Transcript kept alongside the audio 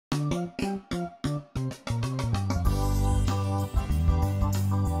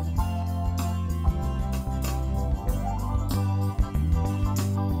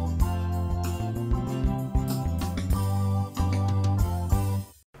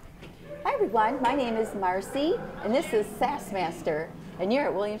everyone, my name is Marcy and this is Sassmaster and you're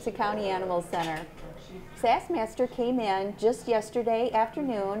at Williamson County Animal Center. Sassmaster came in just yesterday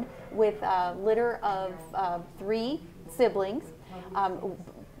afternoon with a litter of 3 siblings.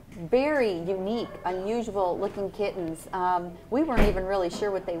 Very unique, unusual looking kittens. We weren't even really sure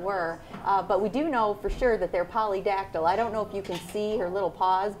what they were, but we do know for sure that they're polydactyl. I don't know if you can see her little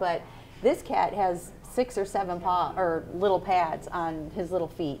paws, but this cat has 6 or 7 little pads on his little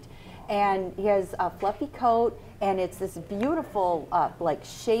feet. And he has a fluffy coat, and it's this beautiful, like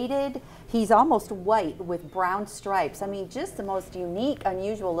shaded, he's almost white with brown stripes. I mean, just the most unique,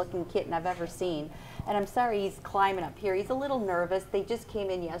 unusual looking kitten I've ever seen. And I'm sorry he's climbing up here. He's a little nervous. They just came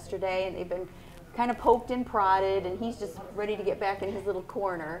in yesterday, and they've been kind of poked and prodded, and he's just ready to get back in his little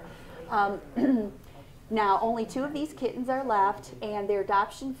corner. Now, only 2 of these kittens are left, and their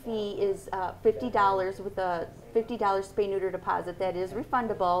adoption fee is $50 with a $50 spay-neuter deposit that is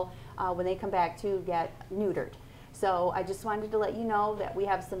refundable when they come back to get neutered. So I just wanted to let you know that we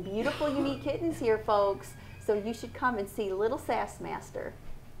have some beautiful, unique kittens here, folks. So you should come and see little Sassmaster.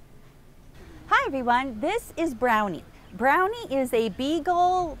 Hi everyone, this is Brownie. Brownie is a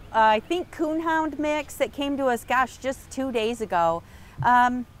Beagle, I think Coonhound mix that came to us, gosh, just 2 days ago.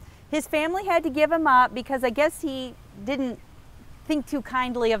 His family had to give him up because I guess he didn't think too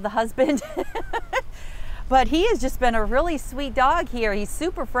kindly of the husband. But he has just been a really sweet dog here. He's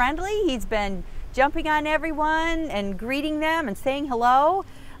super friendly. He's been jumping on everyone and greeting them and saying hello.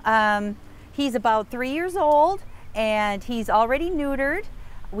 He's about 3 years old and he's already neutered.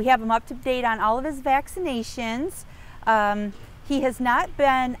 We have him up to date on all of his vaccinations. He has not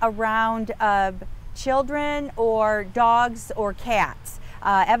been around children or dogs or cats.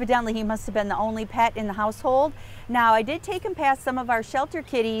 Evidently, he must have been the only pet in the household. Now, I did take him past some of our shelter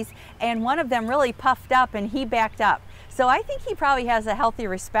kitties, and one of them really puffed up and he backed up. So I think he probably has a healthy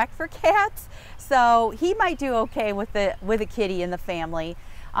respect for cats. So he might do okay with a kitty in the family.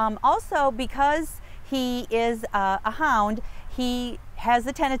 Also, because he is a hound, he has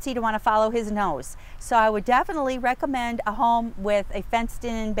the tendency to want to follow his nose. So I would definitely recommend a home with a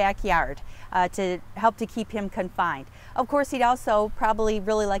fenced-in backyard to help to keep him confined. Of course, he'd also probably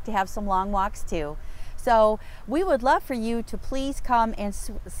really like to have some long walks too. So we would love for you to please come and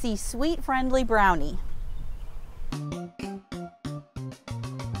see sweet, friendly Brownie.